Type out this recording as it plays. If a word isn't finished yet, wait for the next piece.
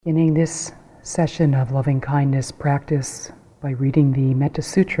Beginning this session of loving kindness practice by reading the Metta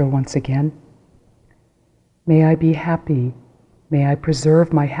Sutra once again. May I be happy. May I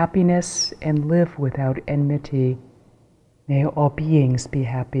preserve my happiness and live without enmity. May all beings be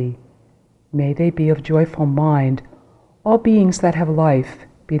happy. May they be of joyful mind. All beings that have life,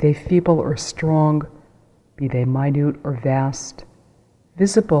 be they feeble or strong, be they minute or vast,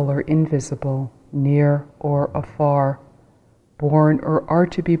 visible or invisible, near or afar, born or are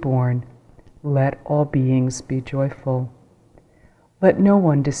to be born, let all beings be joyful. Let no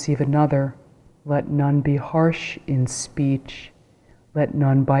one deceive another. Let none be harsh in speech. Let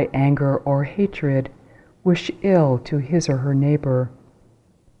none by anger or hatred wish ill to his or her neighbor.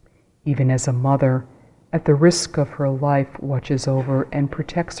 Even as a mother, at the risk of her life, watches over and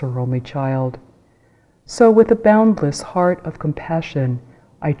protects her only child, so with a boundless heart of compassion,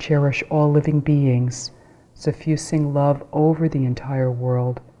 I cherish all living beings, suffusing love over the entire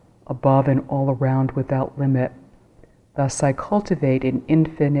world, above and all around without limit. Thus I cultivate an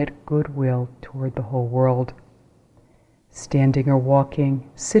infinite goodwill toward the whole world. Standing or walking,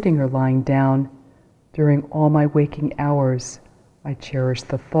 sitting or lying down, during all my waking hours, I cherish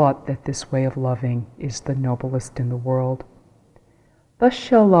the thought that this way of loving is the noblest in the world. Thus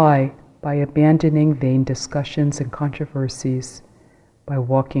shall I, by abandoning vain discussions and controversies, by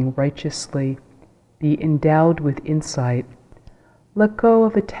walking righteously, be endowed with insight, let go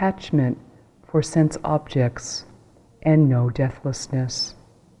of attachment for sense objects, and know deathlessness.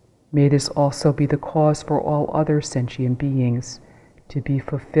 May this also be the cause for all other sentient beings to be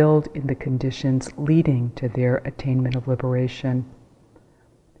fulfilled in the conditions leading to their attainment of liberation.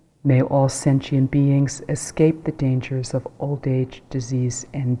 May all sentient beings escape the dangers of old age, disease,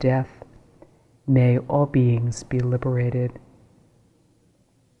 and death. May all beings be liberated.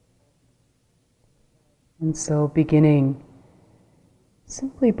 And so beginning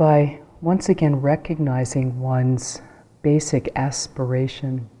simply by once again recognizing one's basic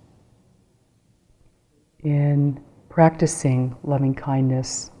aspiration in practicing loving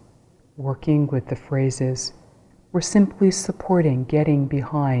kindness, working with the phrases, we're simply supporting, getting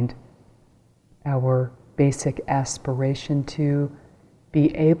behind our basic aspiration to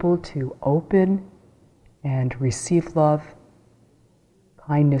be able to open and receive love,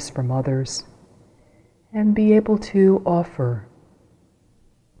 kindness from others, and be able to offer,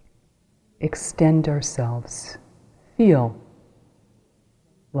 extend ourselves, feel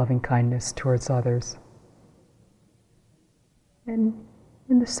loving kindness towards others. And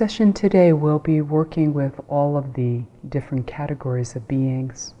in the session today, we'll be working with all of the different categories of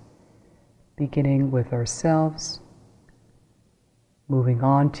beings, beginning with ourselves, moving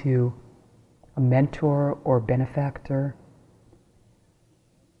on to a mentor or benefactor,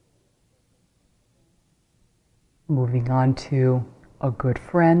 moving on to a good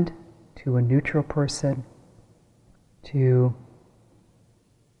friend, to a neutral person, to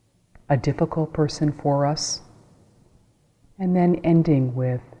a difficult person for us, and then ending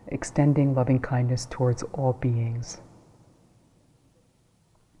with extending loving kindness towards all beings.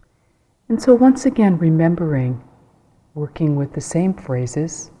 And so once again, remembering, working with the same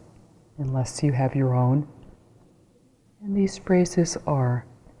phrases, unless you have your own. And these phrases are,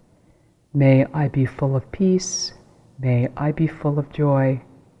 may I be full of peace, may I be full of joy,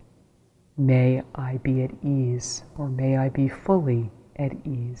 may I be at ease, or may I be fully at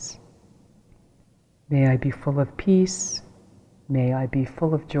ease. May I be full of peace, may I be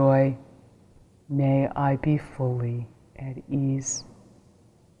full of joy, may I be fully at ease.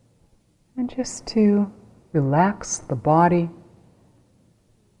 And just to relax the body,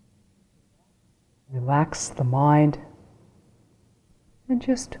 relax the mind, and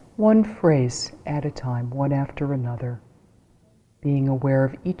just one phrase at a time, one after another, being aware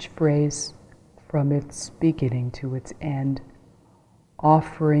of each phrase from its beginning to its end,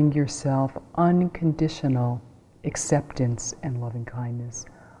 offering yourself unconditional acceptance and loving kindness,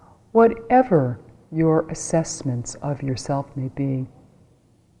 whatever your assessments of yourself may be,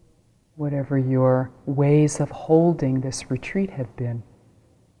 whatever your ways of holding this retreat have been,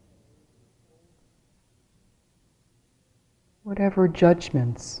 whatever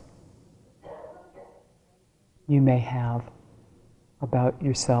judgments you may have about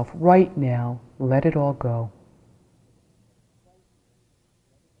yourself right now, let it all go.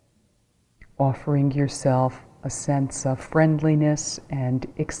 Offering yourself a sense of friendliness and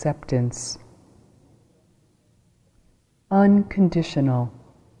acceptance, unconditional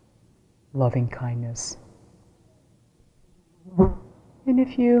loving kindness. And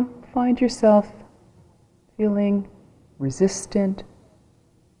if you find yourself feeling resistant,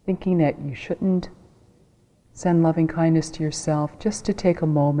 thinking that you shouldn't, Send loving kindness to yourself just to take a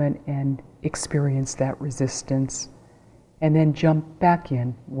moment and experience that resistance, and then jump back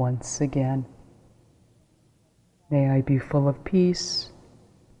in once again. May I be full of peace.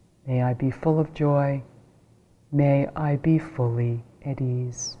 May I be full of joy. May I be fully at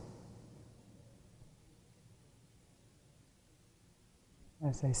ease.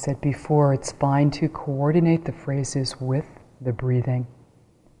 As I said before, it's fine to coordinate the phrases with the breathing.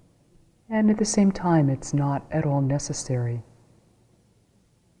 And at the same time, it's not at all necessary.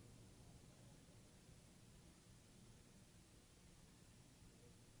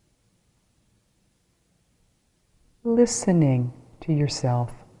 Listening to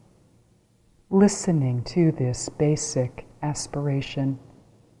yourself, listening to this basic aspiration.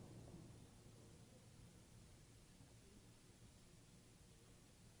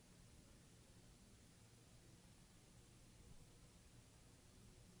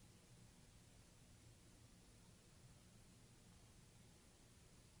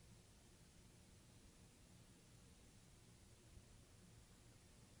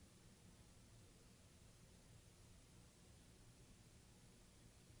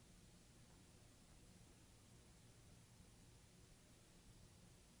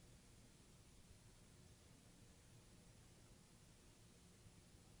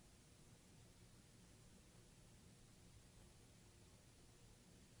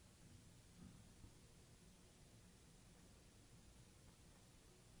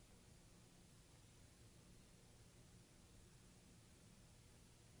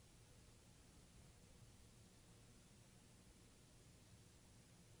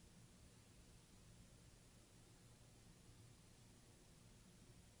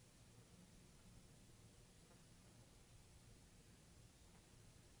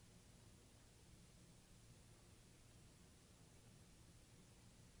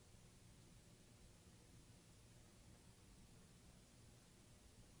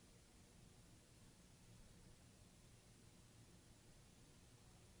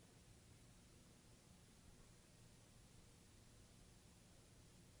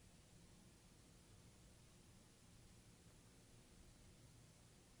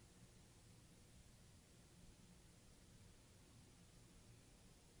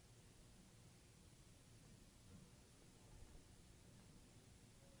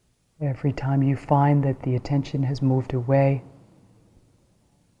 Every time you find that the attention has moved away,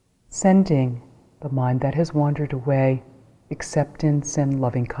 sending the mind that has wandered away acceptance and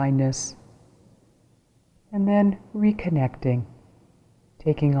loving kindness, and then reconnecting,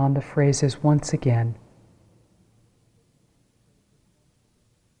 taking on the phrases once again.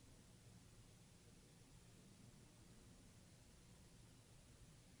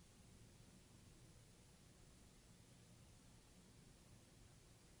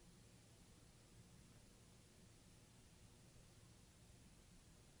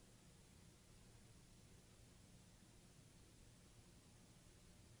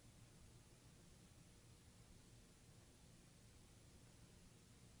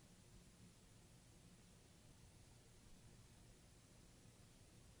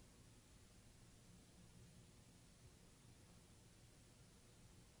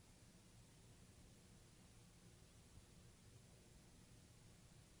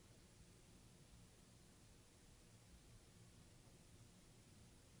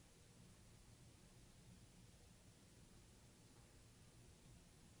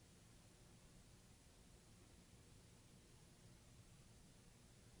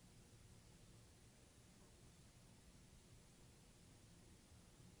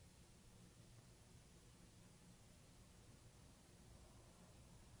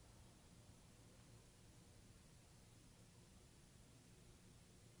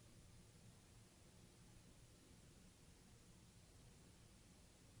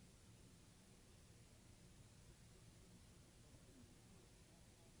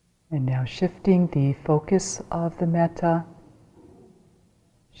 And now shifting the focus of the metta,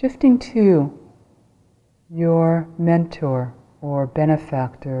 shifting to your mentor or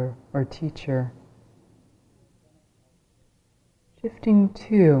benefactor or teacher, shifting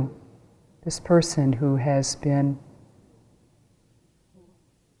to this person who has been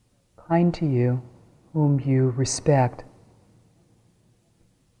kind to you, whom you respect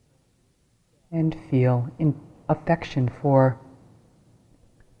and feel in affection for.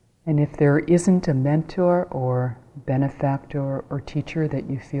 And if there isn't a mentor or benefactor or teacher that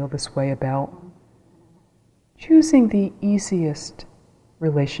you feel this way about, choosing the easiest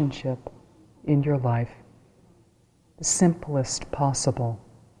relationship in your life, the simplest possible.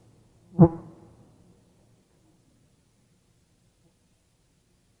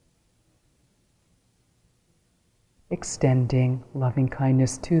 extending loving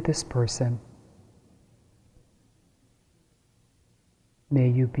kindness to this person. May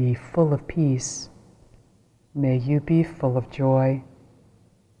you be full of peace. May you be full of joy.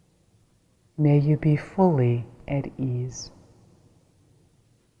 May you be fully at ease.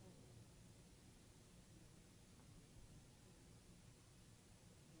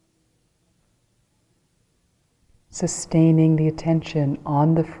 Sustaining the attention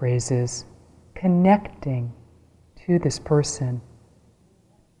on the phrases, connecting to this person.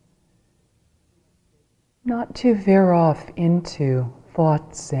 Not to veer off into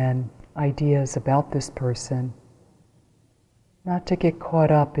thoughts and ideas about this person. Not to get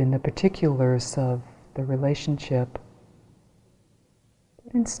caught up in the particulars of the relationship,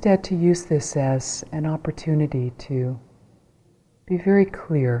 but instead to use this as an opportunity to be very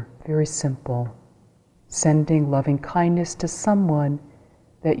clear, very simple, sending loving kindness to someone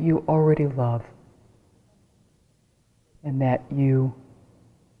that you already love and that you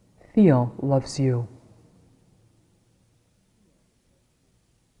feel loves you.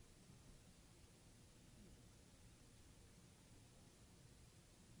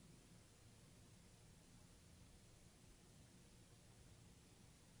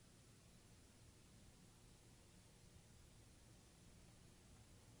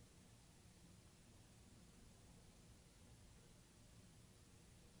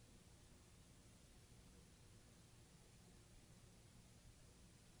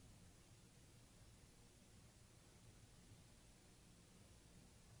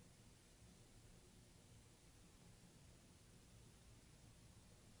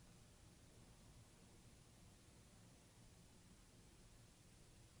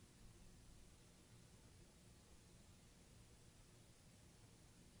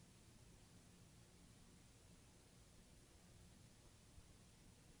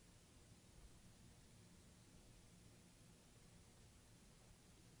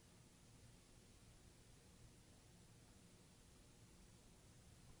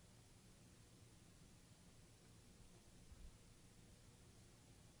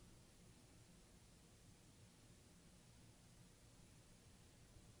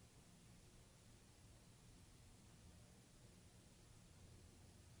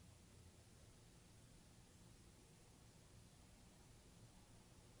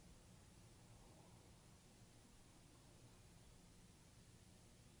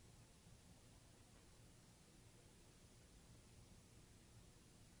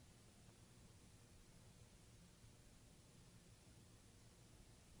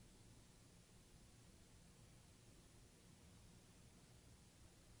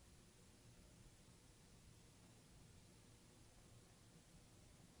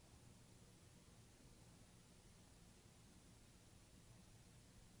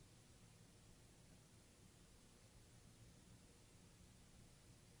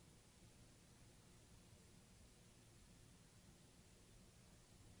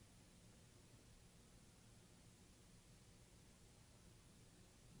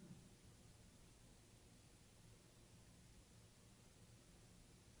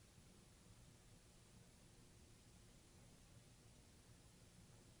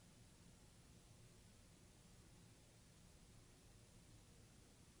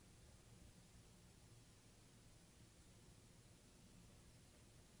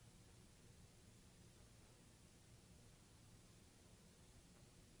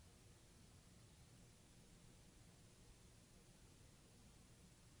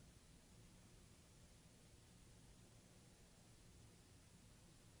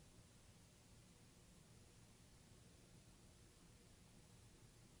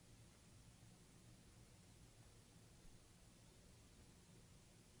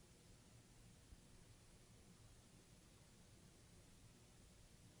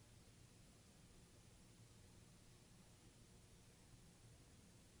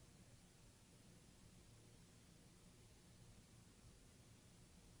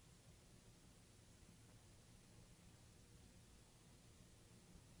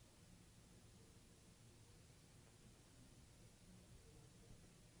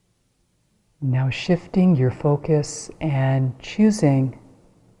 Now shifting your focus and choosing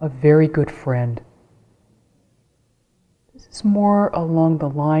a very good friend. This is more along the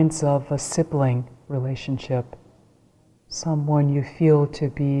lines of a sibling relationship, someone you feel to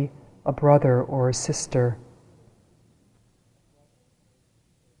be a brother or a sister.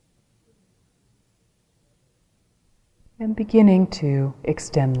 And beginning to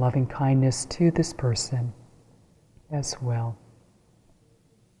extend loving kindness to this person as well.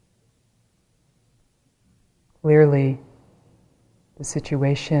 the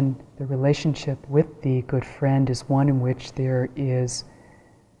situation, the relationship with the good friend is one in which there is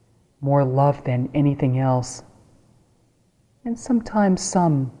more love than anything else, and sometimes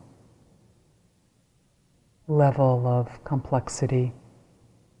some level of complexity.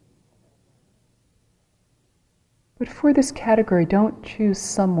 But for this category, don't choose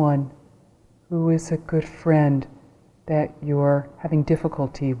someone who is a good friend that you're having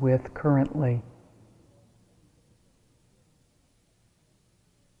difficulty with currently.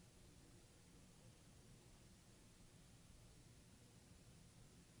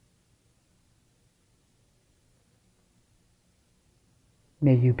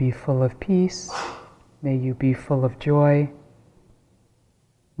 May you be full of peace. May you be full of joy.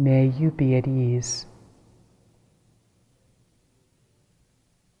 May you be at ease.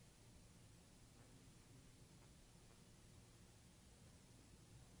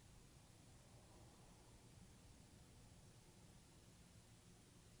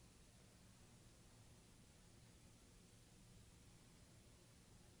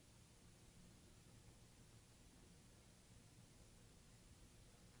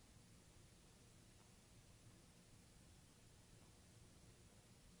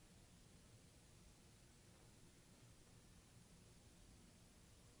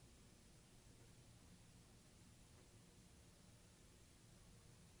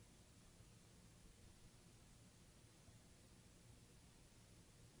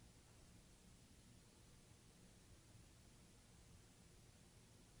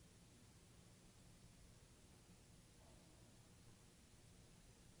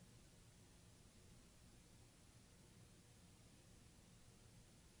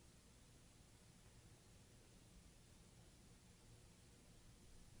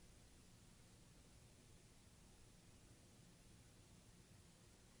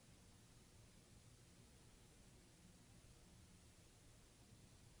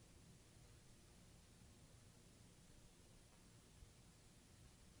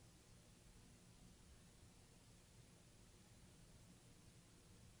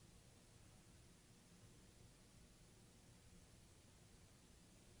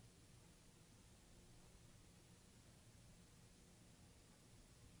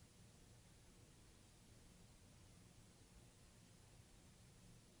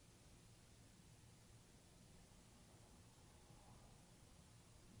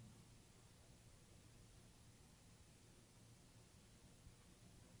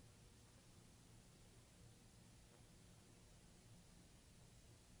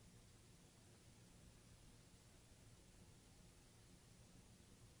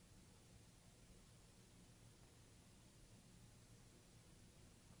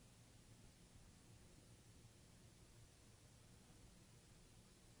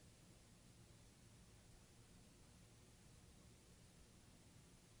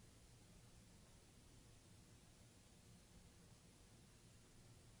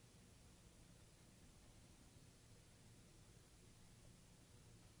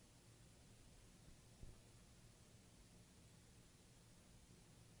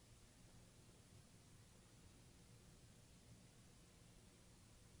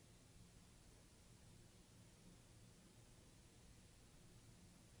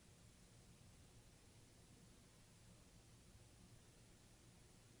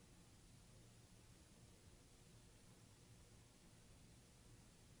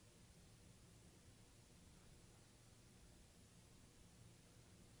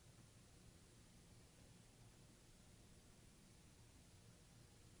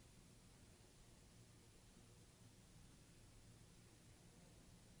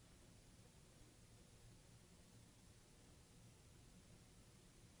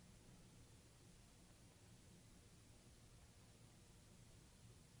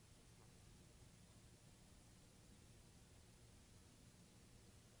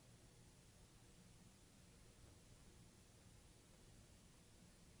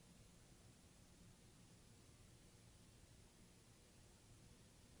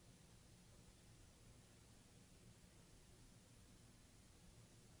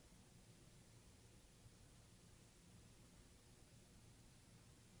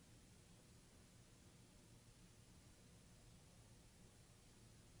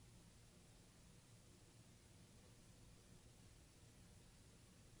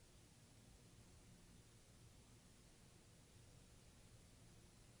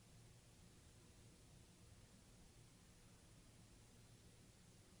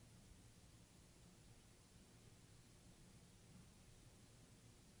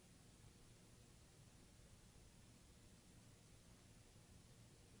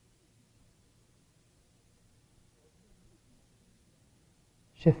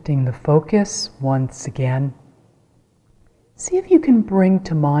 Shifting the focus once again. See if you can bring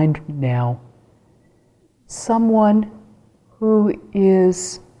to mind now someone who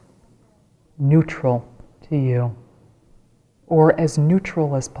is neutral to you, or as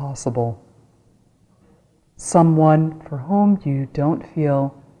neutral as possible. Someone for whom you don't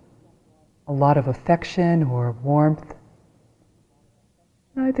feel a lot of affection or warmth,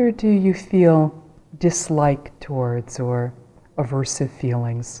 neither do you feel dislike towards or aversive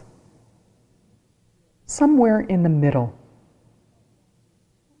feelings. Somewhere in the middle.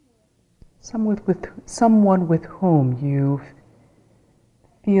 Someone with whom you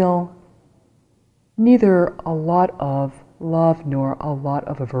feel neither a lot of love nor a lot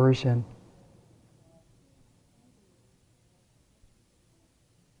of aversion.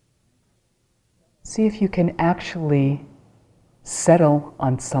 See if you can actually settle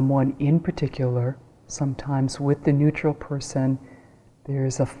on someone in particular. Sometimes with the neutral person,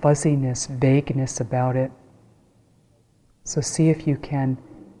 there's a fuzziness, vagueness about it. So see if you can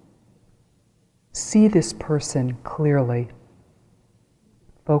see this person clearly.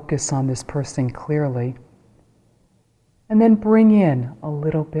 Focus on this person clearly. And then bring in a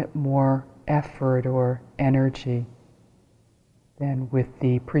little bit more effort or energy than with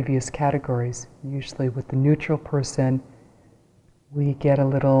the previous categories. Usually with the neutral person, we get a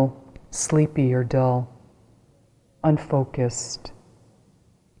little sleepy or dull, unfocused.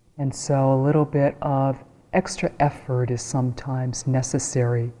 And so a little bit of extra effort is sometimes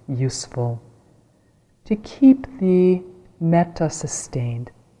necessary, useful, to keep the metta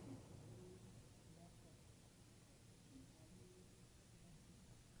sustained.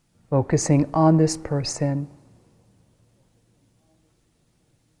 Focusing on this person,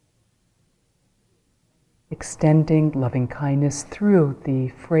 extending loving kindness through the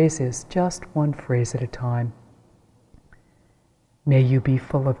phrases, just one phrase at a time. May you be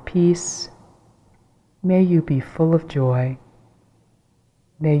full of peace. May you be full of joy.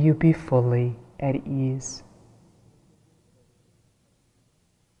 May you be fully at ease.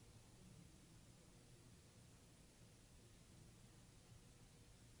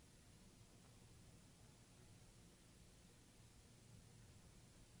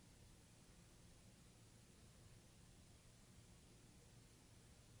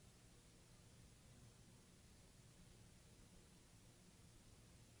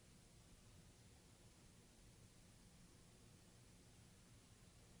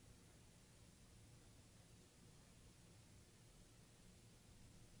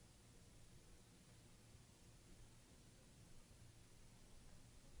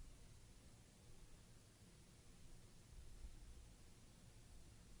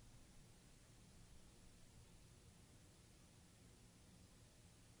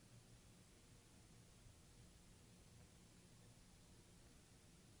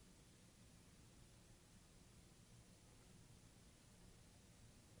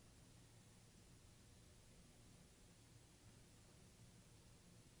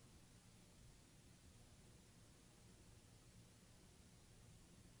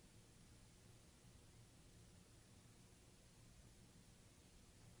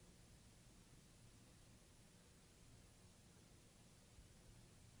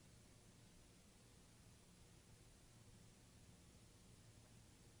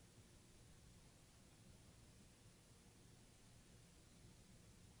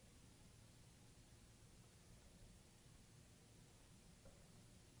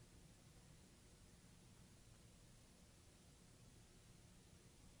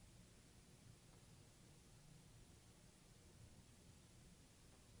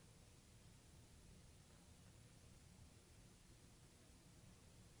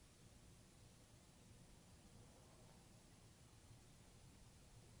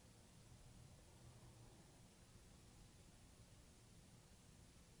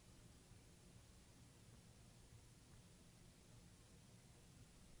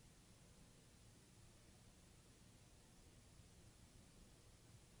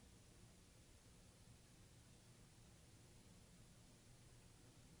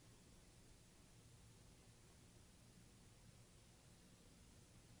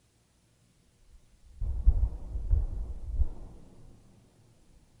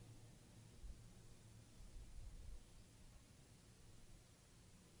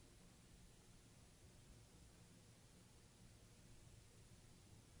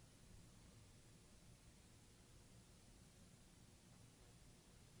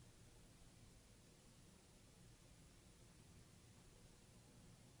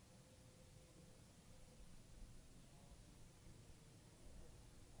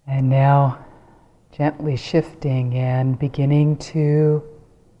 And now gently shifting and beginning to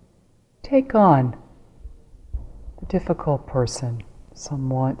take on the difficult person,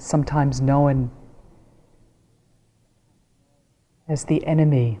 sometimes known as the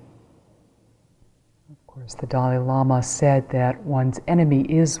enemy. Of course, the Dalai Lama said that one's enemy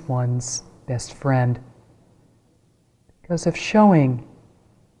is one's best friend because of showing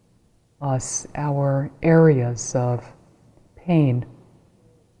us our areas of pain,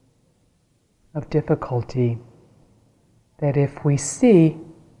 of difficulty, that if we see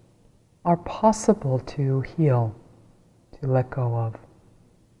are possible to heal, to let go of.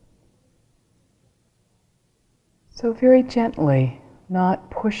 So very gently,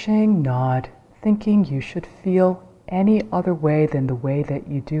 not pushing, not thinking you should feel any other way than the way that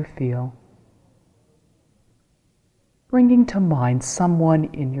you do feel. Bringing to mind someone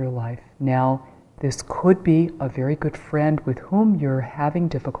in your life. Now, this could be a very good friend with whom you're having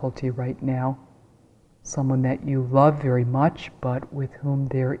difficulty right now, someone that you love very much, but with whom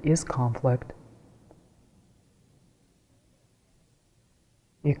there is conflict.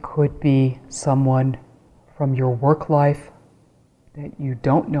 It could be someone from your work life that you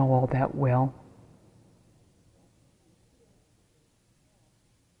don't know all that well.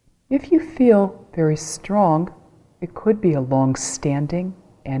 If you feel very strong, it could be a long-standing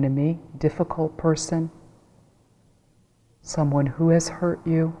enemy, difficult person, someone who has hurt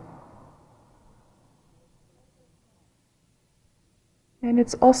you. And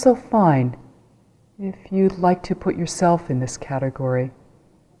it's also fine if you'd like to put yourself in this category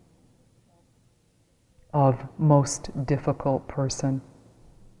of most difficult person.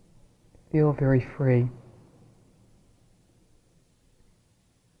 Feel very free.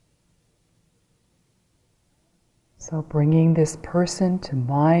 So bringing this person to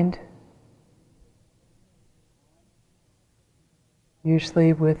mind,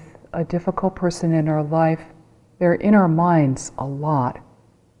 usually with a difficult person in our life, they're in our minds a lot.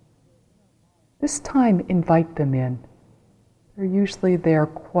 This time, invite them in. They're usually there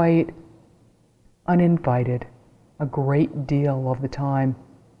quite uninvited a great deal of the time.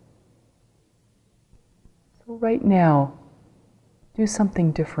 So right now, do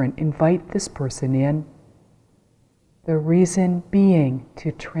something different. Invite this person in. The reason being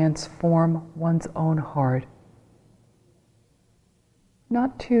to transform one's own heart.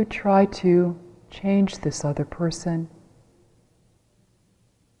 Not to try to change this other person.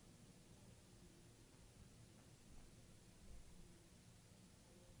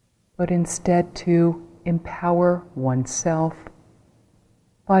 But instead to empower oneself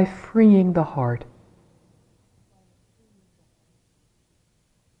by freeing the heart.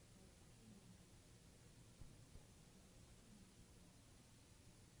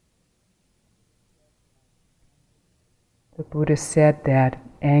 The Buddha said that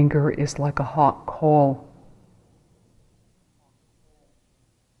anger is like a hot coal.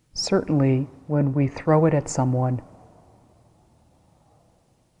 Certainly, when we throw it at someone,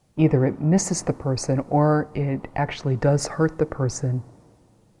 either it misses the person or it actually does hurt the person.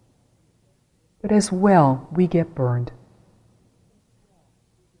 But as well, we get burned.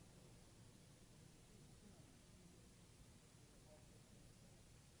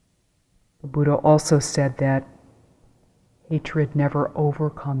 The Buddha also said that hatred never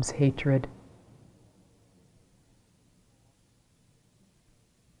overcomes hatred.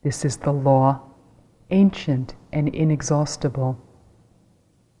 This is the law, ancient and inexhaustible.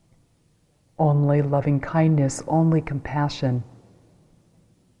 Only loving kindness, only compassion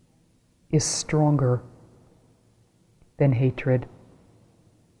is stronger than hatred.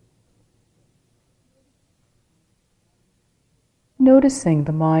 Noticing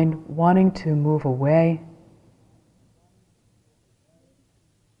the mind wanting to move away.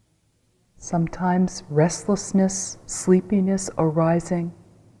 Sometimes restlessness, sleepiness arising.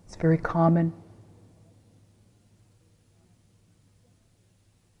 It's very common.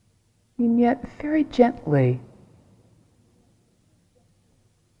 And yet very gently,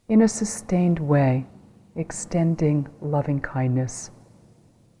 in a sustained way, extending loving kindness.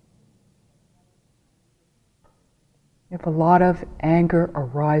 If a lot of anger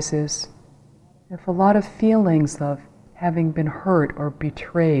arises, if a lot of feelings of having been hurt or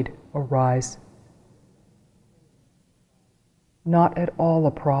betrayed arise, not at all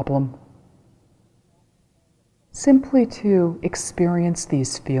a problem. Simply to experience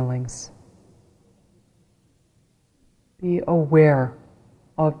these feelings. Be aware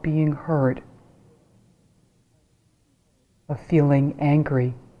of being hurt, of feeling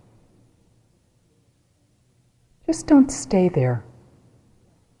angry. Just don't stay there.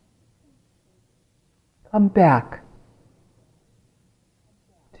 Come back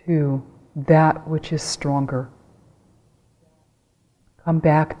to that which is stronger. Come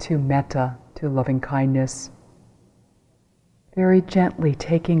back to metta, to loving kindness, very gently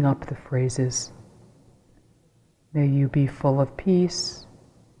taking up the phrases. May you be full of peace.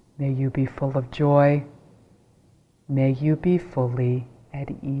 May you be full of joy. May you be fully at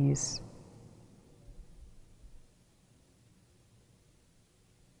ease.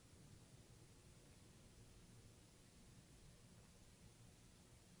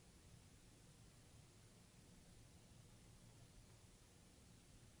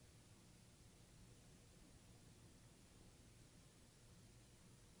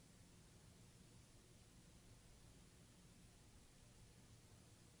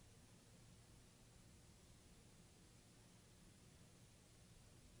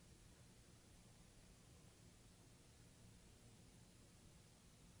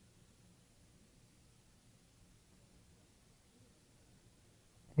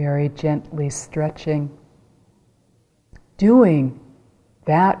 Very gently stretching, doing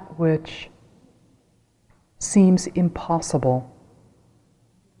that which seems impossible.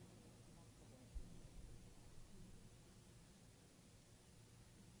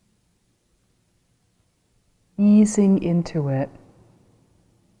 Easing into it.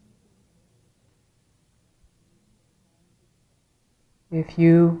 If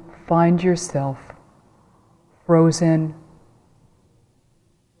you find yourself frozen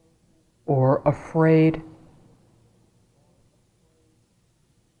or afraid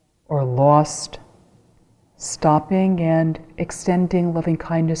or lost, stopping and extending loving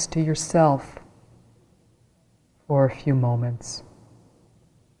kindness to yourself for a few moments,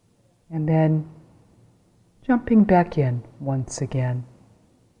 and then jumping back in once again.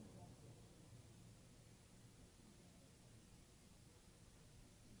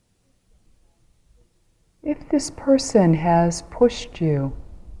 If this person has pushed you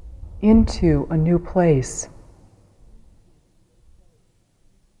into a new place,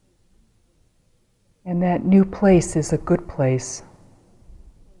 and that new place is a good place,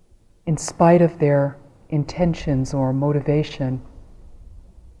 in spite of their intentions or motivation,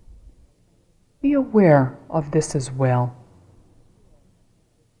 be aware of this as well.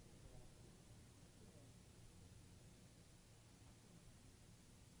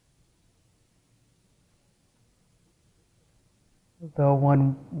 Though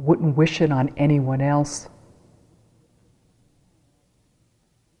one wouldn't wish it on anyone else,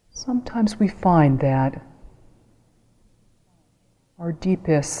 sometimes we find that our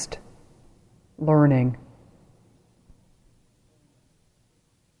deepest learning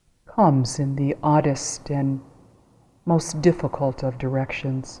comes in the oddest and most difficult of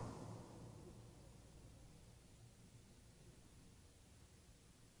directions.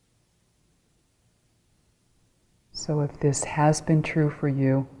 So if this has been true for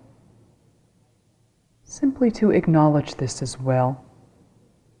you, simply to acknowledge this as well.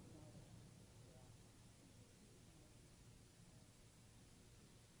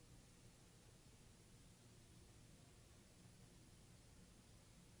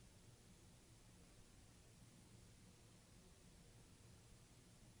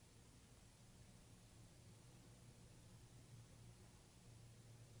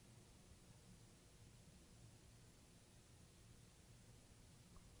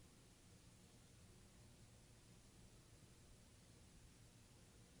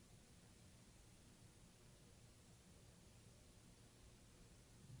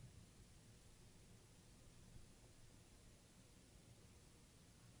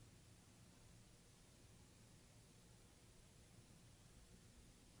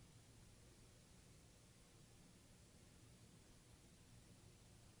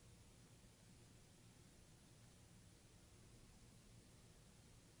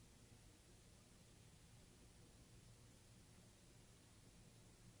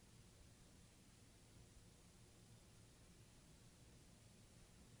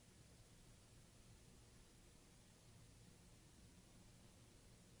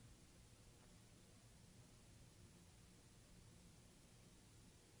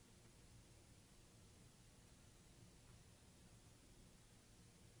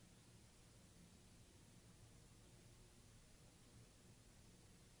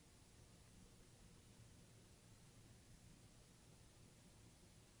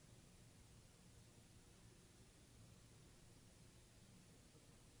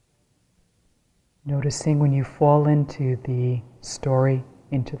 Noticing when you fall into the story,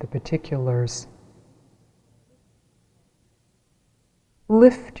 into the particulars,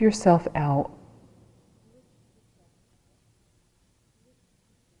 lift yourself out.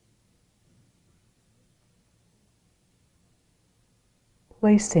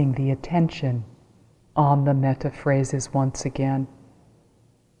 Placing the attention on the metta phrases once again.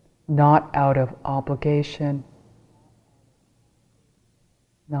 not out of obligation,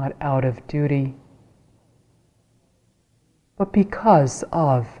 not out of duty, but because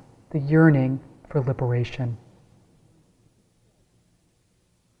of the yearning for liberation.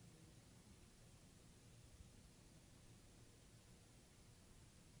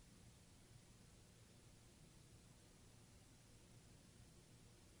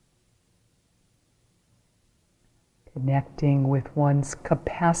 Connecting with one's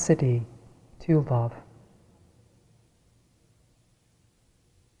capacity to love.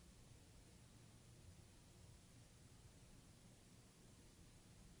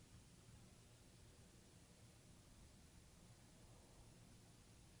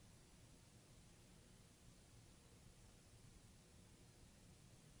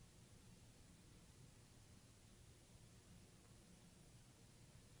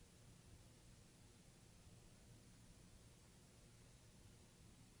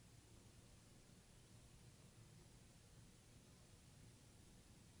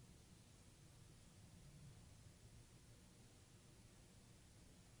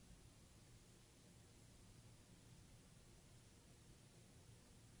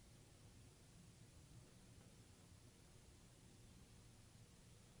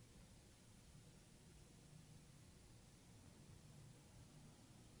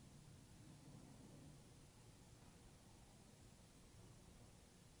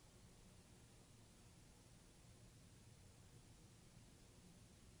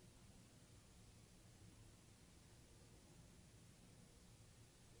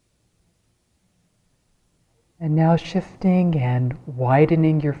 And now shifting and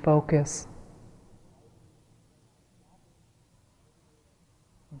widening your focus,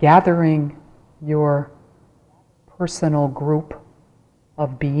 gathering your personal group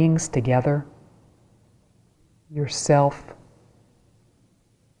of beings together, yourself,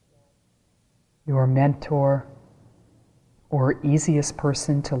 your mentor, or easiest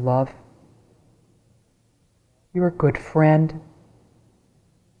person to love, your good friend,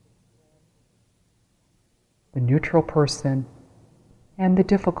 the neutral person, and the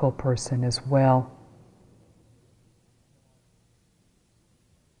difficult person as well.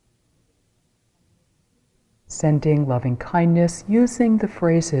 Sending loving kindness using the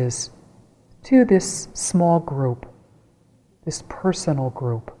phrases to this small group, this personal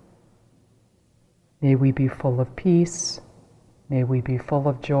group. May we be full of peace. May we be full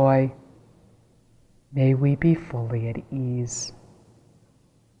of joy. May we be fully at ease.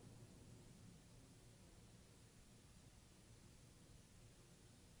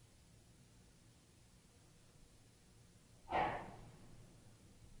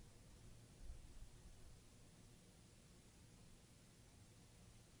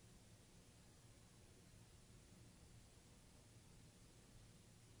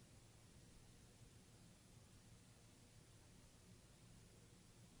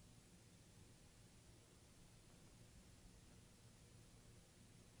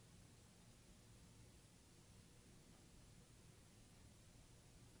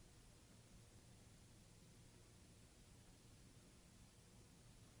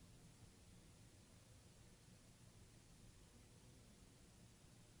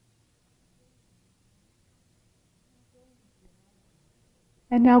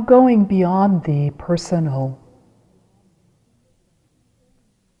 And now going beyond the personal,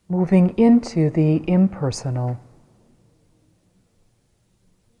 moving into the impersonal.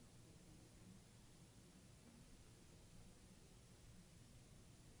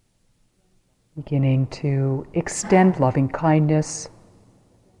 Beginning to extend loving kindness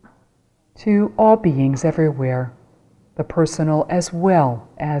to all beings everywhere, the personal as well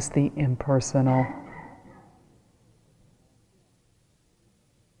as the impersonal.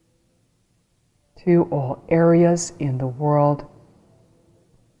 To all areas in the world,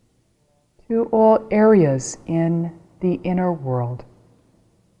 to all areas in the inner world.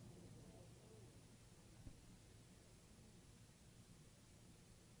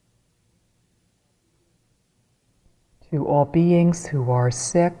 To all beings who are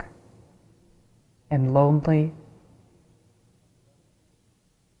sick and lonely,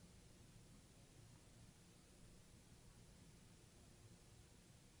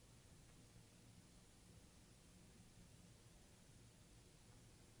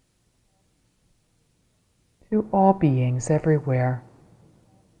 to all beings everywhere.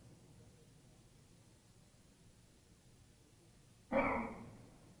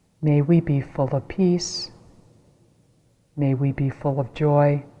 May we be full of peace. May we be full of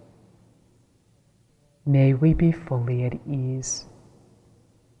joy. May we be fully at ease.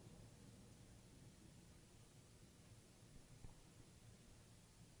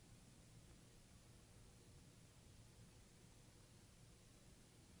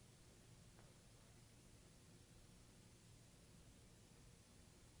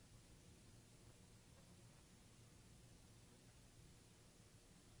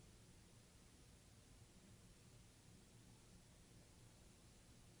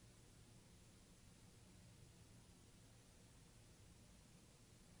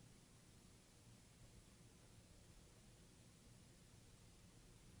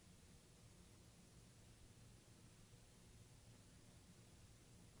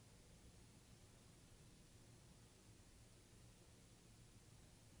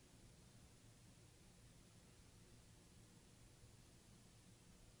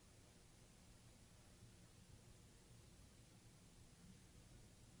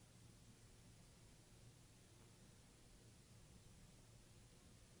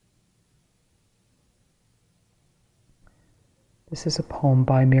 This is a poem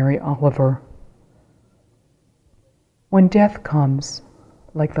by Mary Oliver. When death comes,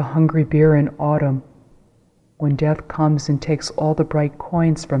 like the hungry bear in autumn, when death comes and takes all the bright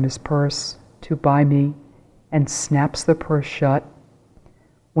coins from his purse to buy me and snaps the purse shut,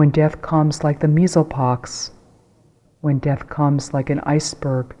 when death comes like the measles pox, when death comes like an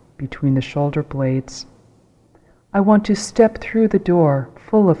iceberg between the shoulder blades, I want to step through the door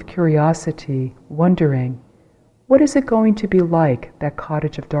full of curiosity, wondering, what is it going to be like, that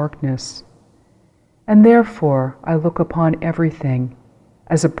cottage of darkness? And therefore I look upon everything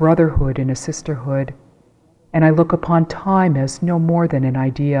as a brotherhood and a sisterhood, and I look upon time as no more than an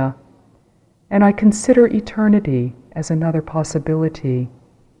idea, and I consider eternity as another possibility,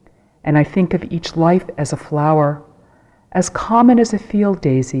 and I think of each life as a flower, as common as a field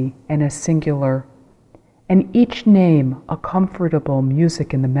daisy and as singular, and each name a comfortable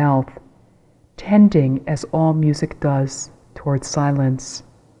music in the mouth, tending as all music does toward silence,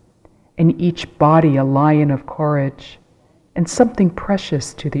 and each body a lion of courage, and something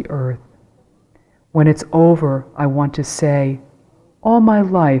precious to the earth. When it's over, I want to say, all my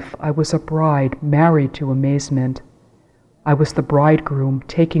life I was a bride married to amazement. I was the bridegroom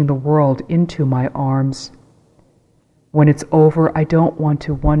taking the world into my arms. When it's over, I don't want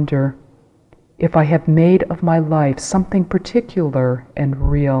to wonder if I have made of my life something particular and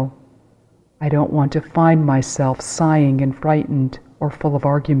real. I don't want to find myself sighing and frightened or full of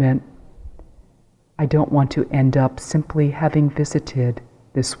argument. I don't want to end up simply having visited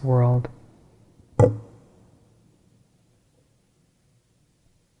this world.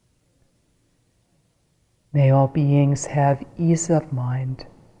 May all beings have ease of mind.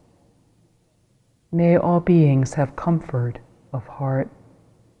 May all beings have comfort of heart.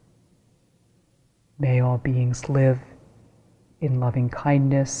 May all beings live in loving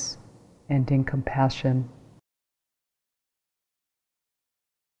kindness and in compassion.